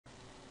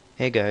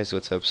Hey guys,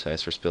 what's up?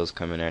 Size for Spills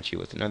coming at you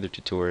with another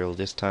tutorial,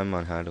 this time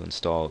on how to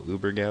install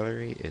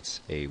UberGallery.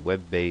 It's a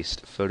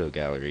web-based photo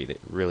gallery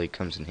that really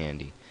comes in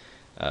handy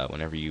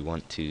whenever you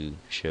want to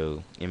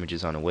show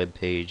images on a web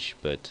page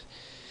but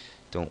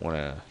don't want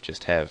to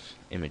just have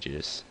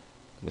images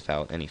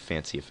without any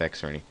fancy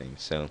effects or anything.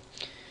 So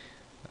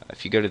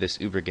if you go to this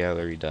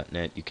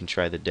ubergallery.net, you can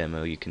try the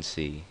demo. You can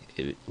see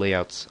it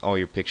layouts all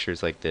your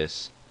pictures like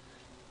this,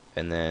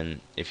 and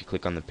then if you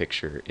click on the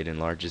picture it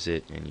enlarges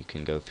it and you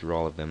can go through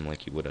all of them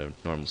like you would a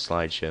normal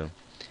slideshow.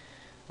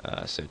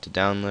 So to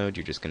download,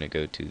 you're just going to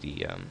go to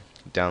the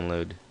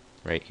download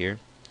right here,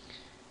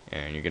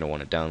 and you're going to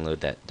want to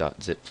download that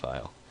 .zip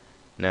file.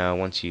 Now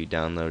once you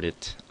download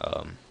it,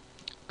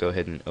 go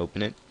ahead and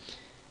open it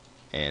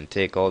and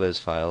take all those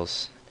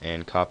files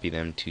and copy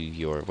them to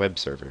your web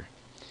server.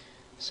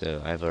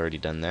 So I've already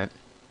done that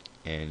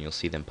and you'll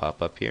see them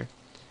pop up here.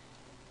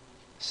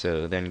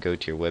 So then go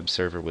to your web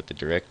server with the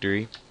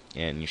directory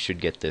and you should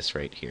get this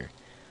right here.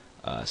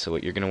 So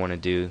what you're going to want to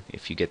do,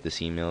 if you get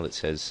this email that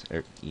says,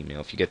 if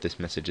you get this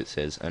message that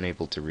says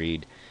unable to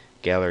read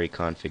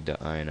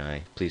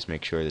galleryconfig.ini, please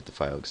make sure that the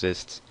file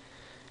exists.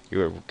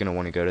 You're going to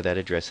want to go to that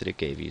address that it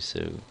gave you,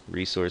 so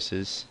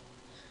resources,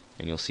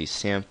 and you'll see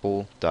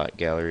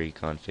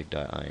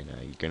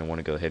sample.galleryconfig.ini. You're going to want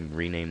to go ahead and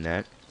rename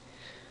that.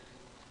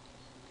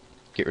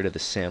 Get rid of the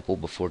sample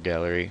before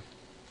gallery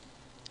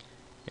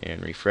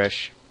and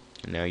refresh.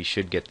 And now you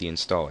should get the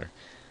installer.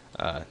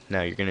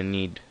 Now you're going to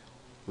need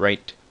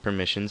write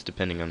permissions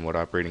depending on what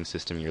operating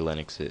system your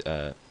Linux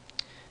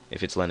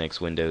if it's Linux,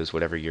 Windows,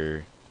 whatever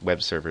your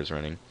web server is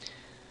running.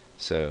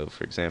 So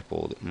for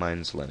example,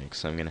 mine's Linux,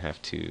 so I'm going to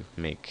have to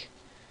make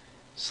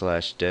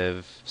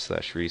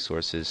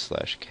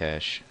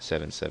 /dev/resources/cache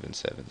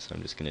 777. So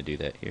I'm just going to do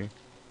that here.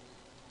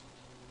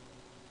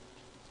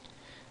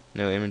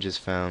 No images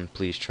found.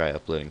 Please try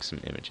uploading some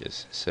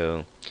images.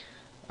 So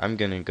I'm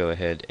going to go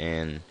ahead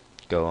and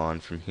go on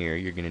from here.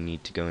 You're going to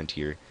need to go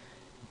into your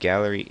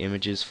gallery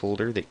images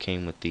folder that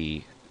came with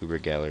the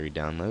UberGallery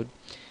download,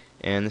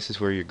 and this is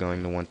where you're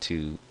going to want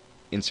to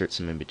insert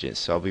some images.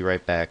 So I'll be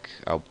right back.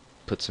 I'll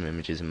put some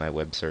images in my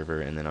web server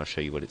and then I'll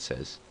show you what it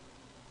says.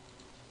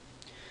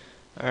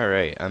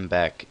 Alright, I'm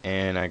back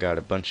and I got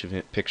a bunch of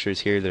pictures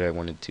here that I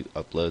wanted to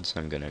upload, so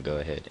I'm going to go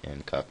ahead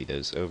and copy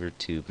those over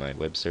to my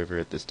web server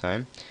at this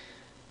time.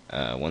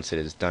 Once it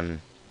is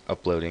done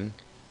uploading,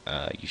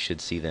 you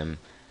should see them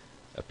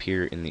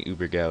appear in the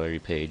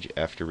UberGallery page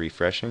after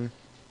refreshing.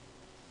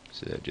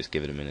 So just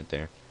give it a minute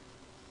there.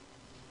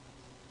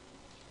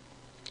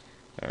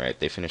 Alright,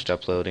 they finished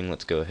uploading.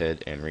 Let's go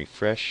ahead and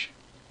refresh.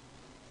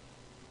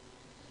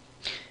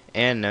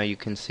 And now you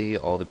can see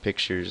all the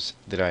pictures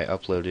that I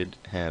uploaded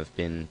have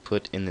been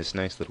put in this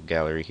nice little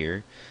gallery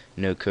here.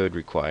 No code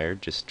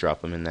required, just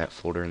drop them in that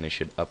folder and they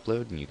should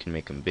upload, and you can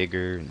make them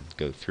bigger and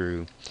go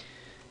through,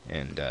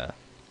 and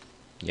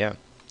yeah.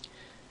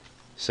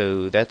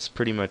 So that's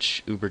pretty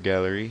much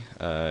UberGallery.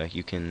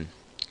 You can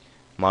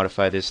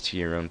modify this to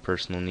your own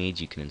personal needs.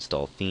 You can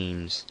install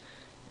themes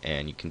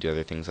and you can do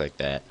other things like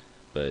that.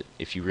 But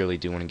if you really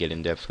do want to get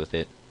in depth with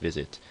it,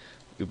 visit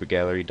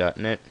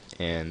ubergallery.net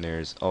and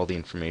there's all the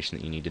information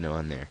that you need to know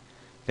on there.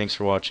 Thanks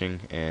for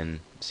watching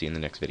and see you in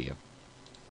the next video.